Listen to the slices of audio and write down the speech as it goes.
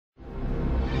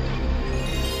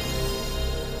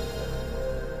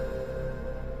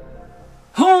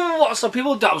What's up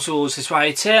people, Dobbsyrules is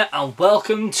right here and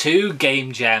welcome to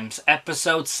Game Gems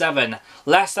episode 7.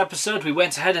 Last episode we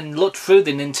went ahead and looked through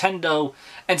the Nintendo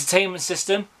Entertainment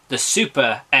System, the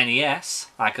Super NES,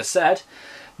 like I said.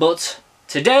 But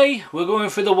today we're going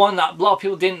through the one that a lot of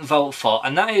people didn't vote for,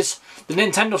 and that is the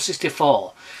Nintendo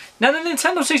 64. Now the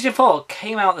Nintendo 64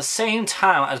 came out at the same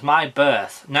time as my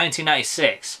birth,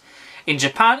 1996. In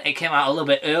Japan it came out a little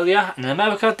bit earlier, and in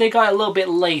America they got it a little bit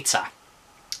later.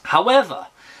 However,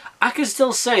 I can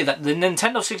still say that the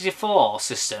Nintendo 64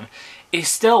 system is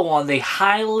still one of the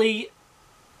highly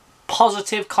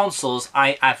positive consoles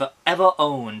I have ever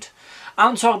owned.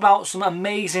 I'm talking about some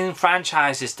amazing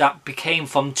franchises that became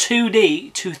from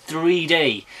 2D to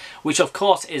 3D, which of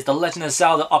course is The Legend of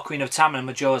Zelda: Ocarina of Time and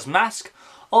Majora's Mask,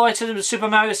 all the way to the Super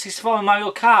Mario 64 and Mario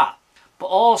Kart. But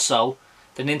also,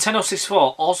 the Nintendo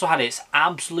 64 also had its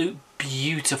absolute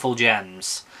beautiful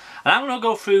gems. And I'm going to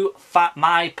go through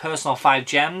my personal 5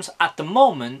 gems at the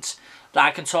moment that I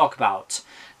can talk about.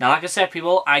 Now, like I said,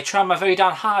 people, I try my very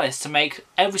darn hardest to make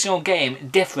every single game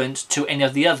different to any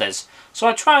of the others. So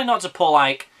I try not to pull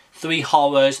like 3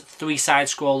 horrors, 3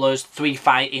 side-scrollers, 3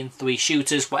 fighting, 3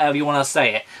 shooters, whatever you want to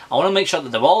say it. I want to make sure that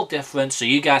they're all different so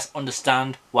you guys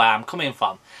understand where I'm coming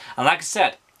from. And like I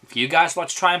said, if you guys want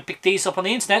to try and pick these up on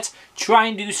the internet, try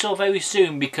and do so very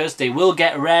soon because they will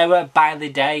get rarer by the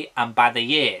day and by the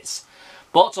years.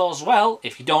 But as well,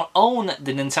 if you don't own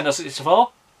the Nintendo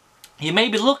 64, you may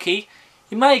be lucky,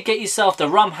 you might get yourself the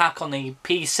ROM hack on the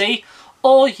PC,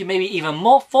 or you may be even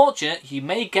more fortunate, you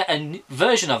may get a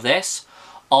version of this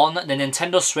on the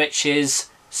Nintendo Switch's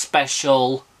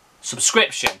special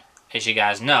subscription. As you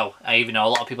guys know, even though a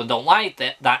lot of people don't like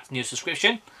that new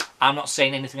subscription, I'm not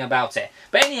saying anything about it.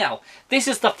 But anyhow, this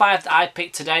is the 5 that I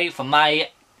picked today for my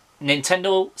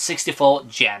Nintendo 64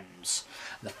 gems.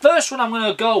 The first one I'm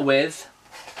going to go with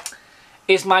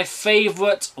is my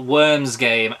favourite Worms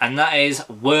game, and that is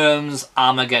Worms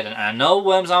Armageddon. And I know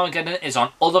Worms Armageddon is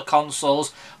on other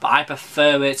consoles, but I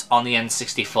prefer it on the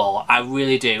N64. I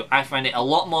really do. I find it a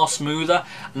lot more smoother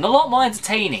and a lot more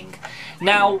entertaining.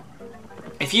 Now,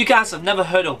 if you guys have never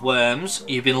heard of Worms,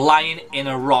 you've been lying in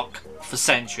a rock for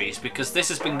centuries, because this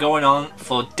has been going on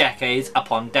for decades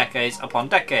upon decades upon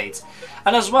decades.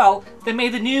 And as well, they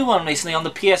made the new one recently on the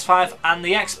PS5 and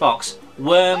the Xbox,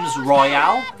 Worms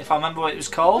Royale, if I remember what it was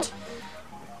called.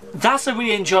 That's a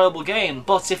really enjoyable game,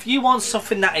 but if you want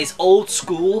something that is old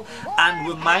school and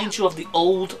reminds you of the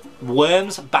old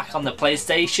Worms back on the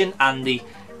PlayStation and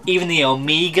even the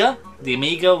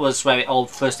Amiga was where it all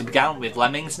first began with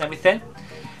Lemmings and everything,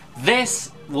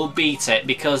 this will beat it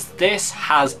because this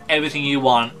has everything you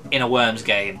want in a Worms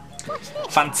game.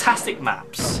 Fantastic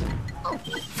maps,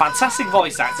 fantastic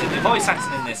voice acting. The voice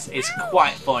acting in this is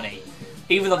quite funny,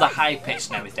 even though they're high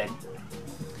pitched and everything.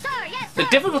 The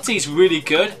difficulty is really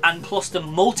good, and plus the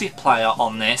multiplayer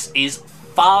on this is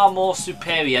far more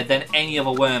superior than any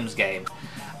other Worms game.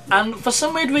 And for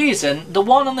some weird reason, the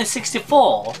one on the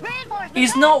 64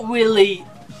 is not really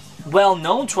well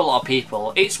known to a lot of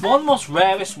people. It's one of the most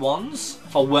rarest ones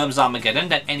for Worms Armageddon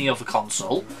than any other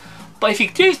console. But if you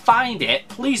do find it,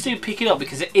 please do pick it up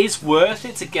because it is worth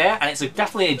it to get, and it's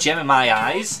definitely a gem in my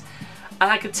eyes. And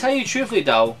I can tell you truthfully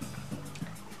though,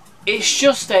 it's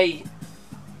just a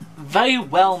very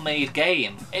well made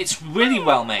game. It's really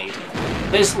well made.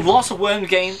 There's lots of Worms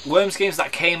games that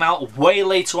came out way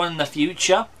later on in the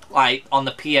future, like on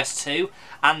the PS2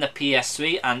 and the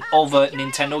PS3 and other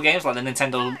Nintendo games like the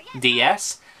Nintendo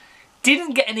DS.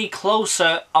 Didn't get any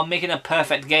closer on making a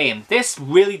perfect game. This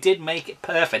really did make it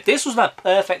perfect. This was a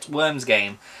perfect Worms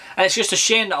game. And it's just a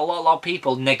shame that a lot of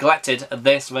people neglected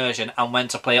this version and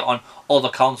went to play it on other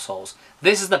consoles.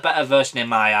 This is the better version in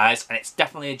my eyes, and it's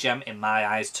definitely a gem in my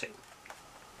eyes too.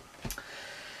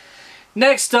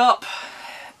 Next up,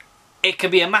 it can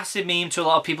be a massive meme to a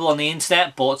lot of people on the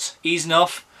internet, but easy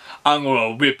enough. I'm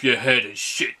gonna whip your head and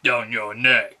shit down your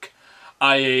neck.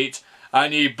 I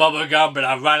need bubblegum, but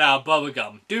I ran out of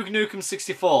bubblegum. Duke Nukem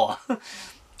 64.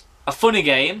 A funny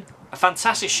game, a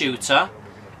fantastic shooter.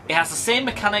 It has the same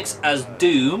mechanics as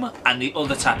Doom and the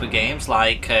other type of games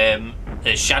like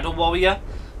Shadow Warrior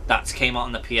that came out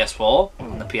on the PS4,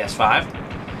 on the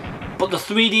PS5. But the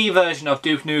 3D version of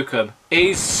Duke Nukem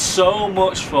is so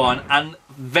much fun and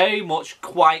very much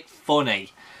quite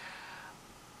funny.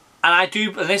 And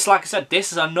this, like I said,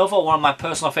 this is another one of my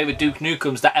personal favourite Duke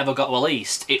Nukems that ever got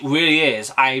released. It really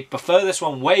is. I prefer this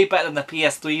one way better than the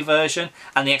PS3 version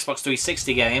and the Xbox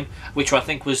 360 game, which I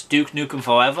think was Duke Nukem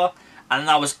Forever, and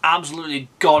that was absolutely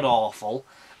god-awful.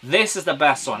 This is the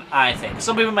best one, I think.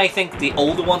 Some people may think the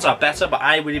older ones are better, but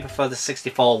I really prefer the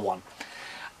 64 one.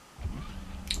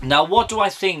 Now, what do I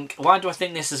think? Why do I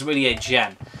think this is really a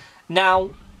gem? Now,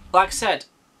 like I said,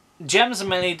 gems are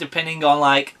mainly depending on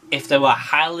like if they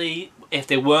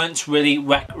weren't really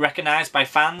recognised by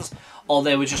fans, or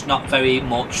they were just not very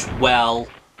much well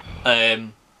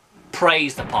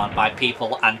praised upon by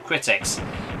people and critics.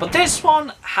 But this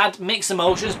one had mixed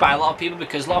emotions by a lot of people,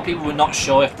 because a lot of people were not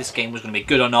sure if this game was going to be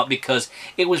good or not, because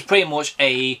it was pretty much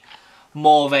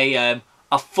more of a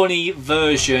funny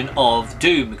version of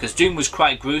Doom, because Doom was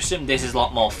quite gruesome. This is a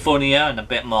lot more funnier and a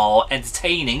bit more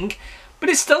entertaining, but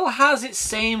it still has its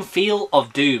same feel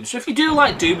of Doom. So if you do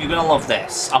like Doom, you're going to love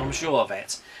this, I'm sure of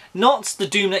it. Not the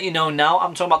Doom that you know now,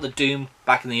 I'm talking about the Doom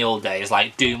back in the old days,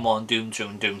 like Doom 1, Doom 2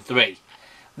 and Doom 3.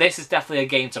 This is definitely a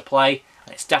game to play,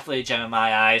 and it's definitely a gem in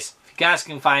my eyes. If you guys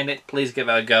can find it, please give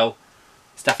it a go.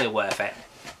 It's definitely worth it.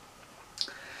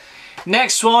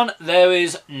 Next one, there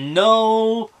is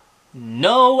no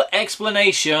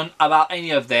explanation about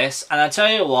any of this, and I tell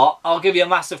you what, I'll give you a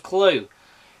massive clue.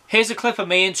 Here's a clip of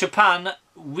me in Japan,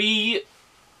 literally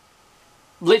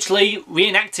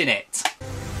reenacting it.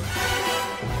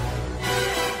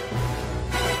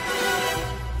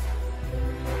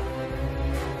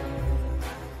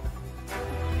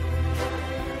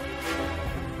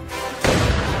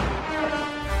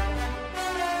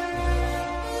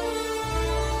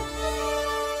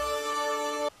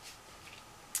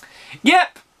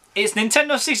 Yep, it's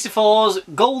Nintendo 64's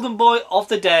Golden Boy of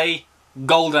the Day,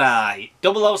 GoldenEye.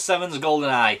 007's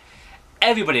GoldenEye.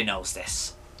 Everybody knows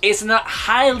this. It's a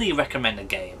highly recommended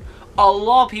game. A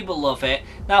lot of people love it.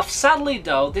 Now, sadly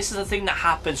though, this is the thing that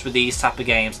happens with these type of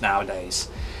games nowadays.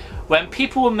 When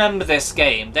people remember this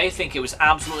game, they think it was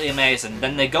absolutely amazing.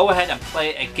 Then they go ahead and play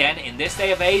it again in this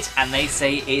day of age, and they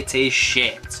say it is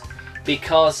shit.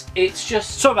 Because it's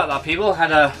just... Sorry about that, people.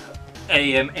 Had a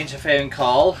interfering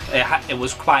call. It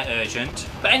was quite urgent.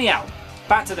 But anyhow,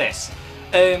 back to this.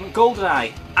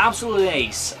 GoldenEye, absolutely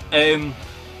ace.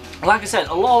 Like I said,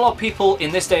 a lot of people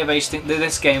in this day of age think that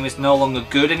this game is no longer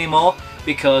good anymore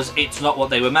because it's not what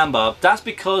they remember. That's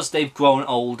because they've grown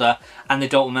older and they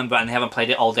don't remember and they haven't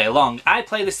played it all day long. I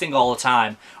play this thing all the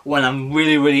time when I'm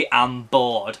really am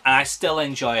bored, and I still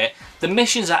enjoy it. The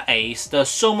missions are ace, they're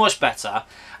so much better.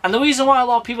 And the reason why a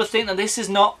lot of people think that this is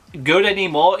not good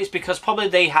anymore is because probably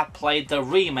they have played the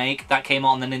remake that came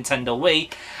out on the Nintendo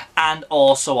Wii and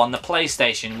also on the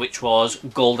PlayStation, which was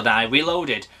GoldenEye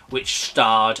Reloaded, which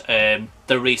starred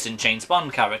the recent James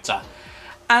Bond character.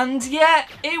 And yeah,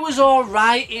 it was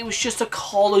alright, it was just a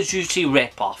Call of Duty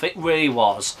rip-off, it really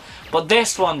was. But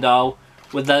this one though,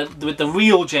 with the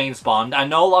real James Bond, I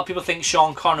know a lot of people think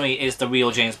Sean Connery is the real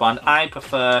James Bond. I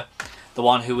prefer the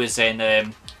one who is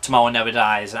in Tomorrow Never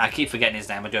Dies. I keep forgetting his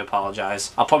name, I do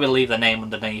apologise. I'll probably leave the name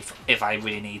underneath if I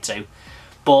really need to.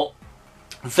 But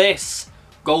this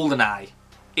GoldenEye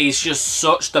is just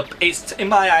such it's, in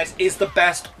my eyes, is the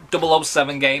best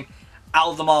 007 game out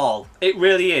of them all. It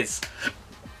really is.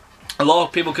 A lot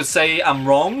of people could say I'm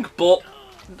wrong, but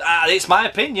it's my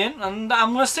opinion and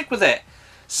I'm going to stick with it.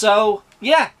 So,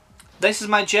 yeah, this is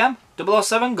my gem,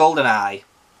 007 GoldenEye.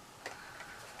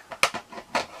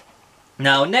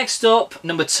 Now, next up,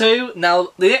 number 2. Now,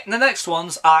 the next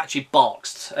ones are actually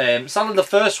boxed. Sadly, the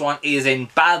first one is in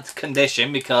bad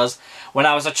condition because when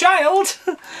I was a child,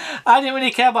 I didn't really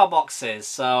care about boxes.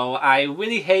 So, I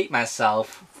really hate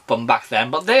myself from back then.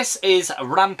 But this is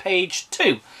Rampage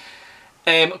 2.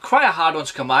 Quite a hard one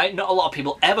to come by. Not a lot of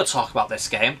people ever talk about this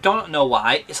game. Don't know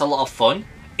why. It's a lot of fun.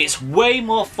 It's way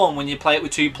more fun when you play it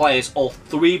with 2 players or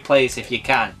 3 players if you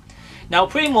can. Now,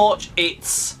 pretty much,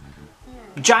 it's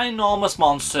ginormous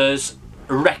monsters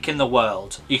wrecking the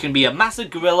world. You can be a massive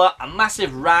gorilla, a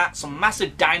massive rat, some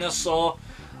massive dinosaur,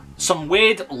 some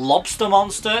weird lobster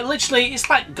monster. Literally, it's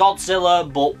like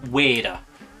Godzilla, but weirder.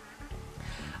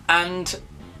 And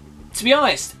to be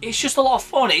honest, it's just a lot of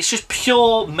fun. It's just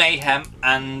pure mayhem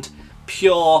and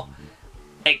pure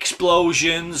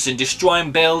explosions and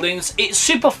destroying buildings. It's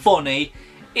super funny.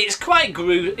 It's quite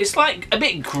it's like a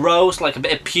bit gross, like a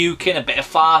bit of puking, a bit of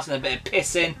farting, a bit of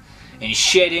pissing and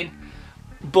shitting,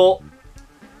 but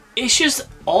it's just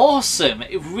awesome.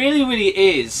 It really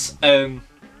is.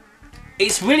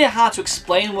 It's really hard to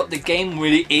explain what the game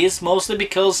really is, mostly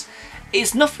because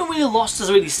it's nothing really lost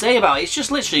to really say about it. It's just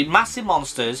literally massive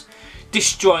monsters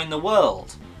destroying the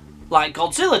world, like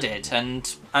Godzilla did, and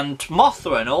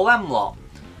Mothra and all them lot.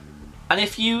 And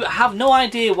if you have no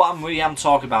idea what I'm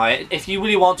talking about, if you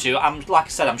really want to, like I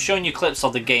said, I'm showing you clips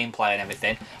of the gameplay and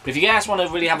everything. But if you guys want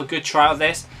to really have a good try of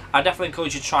this, I definitely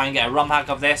encourage you to try and get a ROM hack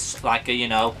of this, like a, you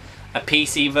know, a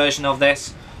PC version of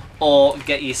this, or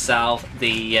get yourself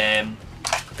the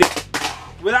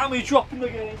without me dropping the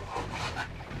game.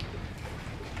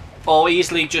 or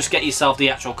easily just get yourself the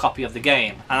actual copy of the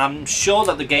game. And I'm sure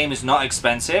that the game is not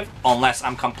expensive, unless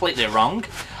I'm completely wrong.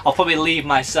 I'll probably leave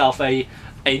myself a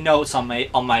note on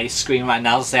my screen right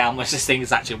now to say how much this thing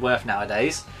is actually worth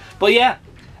nowadays. But yeah,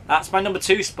 that's my number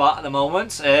 2 spot at the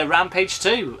moment. Rampage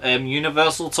 2,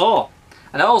 Universal Tour.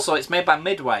 And also, it's made by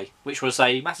Midway, which was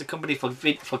a massive company for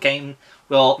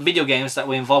video games that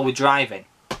were involved with driving.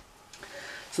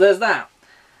 So there's that.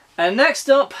 And next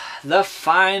up, the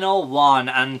final one.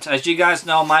 And as you guys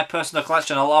know, my personal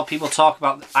collection, a lot of people talk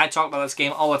about, I talk about this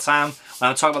game all the time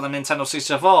when I talk about the Nintendo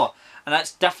 64. And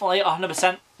that's definitely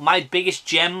 100% my biggest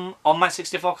gem on my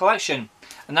 64 collection.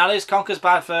 And that is Conker's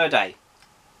Bad Fur Day.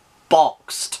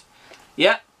 Boxed.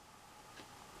 Yep.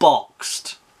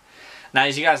 Boxed. Now,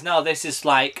 as you guys know, this is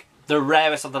like the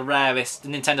rarest of the rarest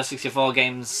Nintendo 64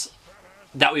 games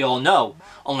that we all know,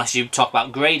 unless you talk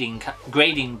about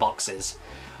grading boxes.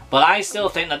 But I still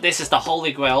think that this is the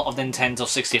holy grail of Nintendo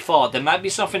 64. There might be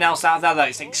something else out there that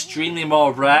is extremely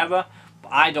more rarer,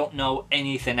 but I don't know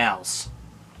anything else.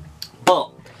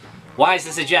 But why is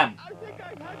this a gem?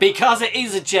 Because it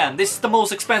is a gem. This is the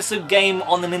most expensive game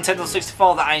on the Nintendo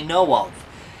 64 that I know of.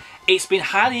 It's been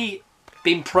highly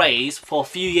praised for a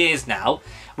few years now.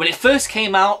 When it first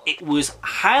came out, it was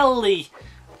highly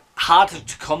hard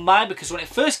to come by, because when it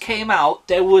first came out,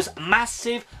 there was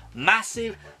massive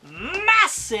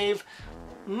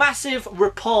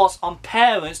reports on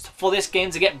parents for this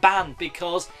game to get banned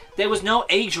because there was no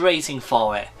age rating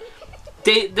for it.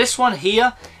 This one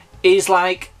here is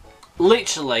like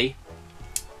literally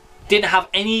didn't have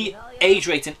any age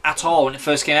rating at all when it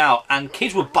first came out, and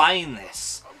kids were buying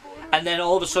this. And then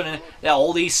all of a sudden, there are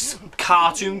all these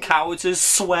cartoon characters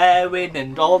swearing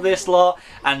and all this lot,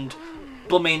 and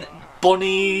blooming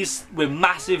bunnies with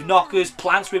massive knockers,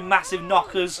 plants with massive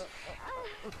knockers.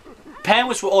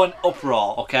 Parents were all in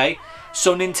uproar, okay?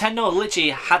 So Nintendo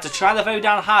literally had to try their very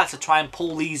damn hard to try and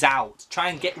pull these out, try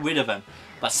and get rid of them.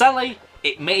 But sadly,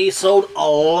 it sold a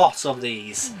lot of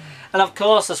these. And of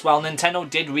course, as well, Nintendo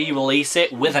did re-release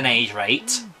it with an age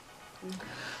rate.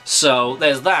 So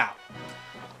there's that.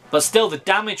 But still, the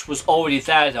damage was already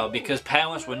there though, because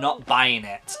parents were not buying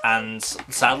it. And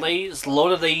sadly, a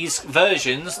lot of these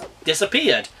versions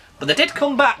disappeared. But they did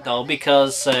come back though,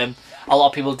 because a lot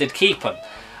of people did keep them.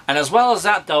 And as well as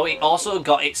that though, it also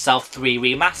got itself 3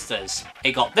 remasters.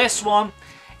 It got this one.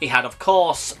 It had, of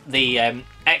course, the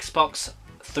Xbox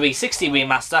 360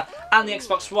 remaster and the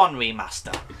Xbox One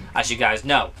remaster, as you guys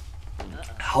know.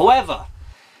 However,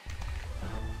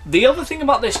 the other thing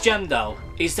about this gem though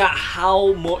is that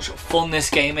how much fun this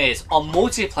game is on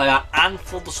multiplayer and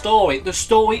for the story. The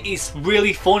story is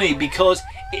really funny because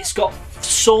it's got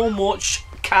so much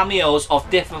cameos of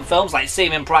different films like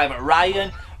Saving Private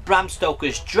Ryan, Bram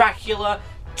Stoker's Dracula,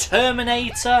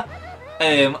 Terminator,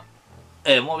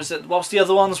 what was the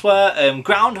other ones were?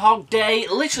 Groundhog Day.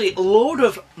 Literally a load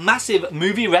of massive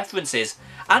movie references,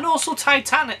 and also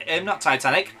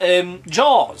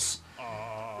Jaws.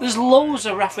 There's loads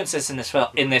of references in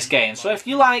this game. So if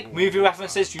you like movie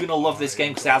references, you're gonna love this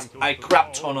game because it has a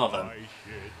crap ton of them.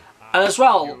 And as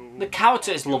well, the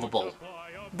character is lovable.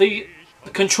 The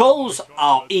controls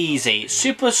are easy,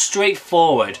 super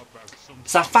straightforward.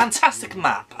 It's a fantastic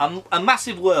map, a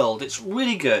massive world. It's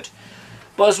really good.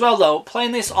 But as well though,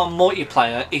 playing this on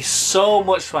multiplayer is so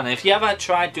much fun. If you ever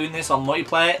tried doing this on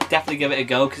multiplayer, definitely give it a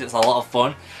go because it's a lot of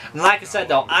fun. And like I said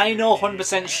though, I know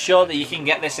 100% sure that you can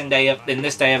get this in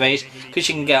this day of age because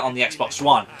you can get it on the Xbox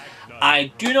One.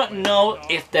 I do not know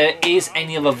if there is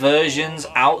any other versions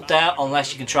out there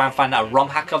unless you can try and find out a ROM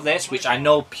hack of this, which I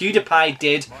know PewDiePie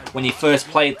did when he first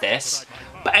played this.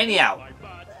 But anyhow,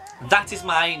 that is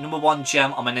my number 1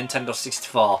 gem on my Nintendo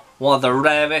 64. One of the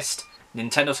rarest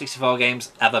Nintendo 64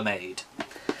 games ever made.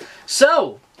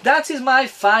 So that is my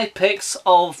 5 picks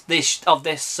of this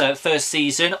first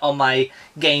season on my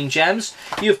game gems.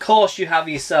 Of course you have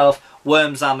yourself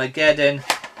Worms Armageddon,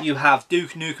 you have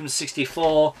Duke Nukem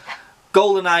 64,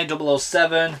 GoldenEye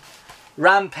 007,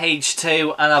 Rampage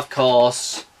 2, and of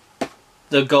course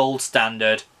the gold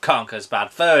standard Conker's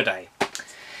Bad Fur Day.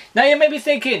 Now you may be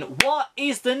thinking, what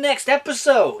is the next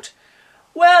episode?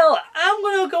 Well, I'm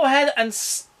going to go ahead and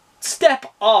step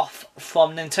off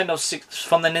from the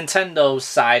Nintendo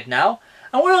side now,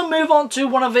 and we're going to move on to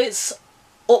one of its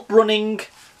uprunning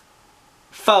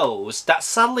foes that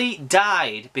sadly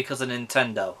died because of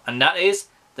Nintendo, and that is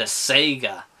the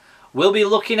Sega. We'll be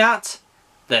looking at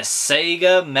the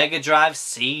Sega Mega Drive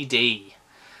CD.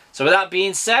 So with that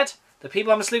being said, the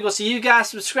people I'm asleep will see you guys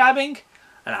subscribing,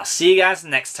 and I'll see you guys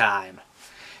next time.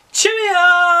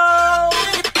 Cheerio!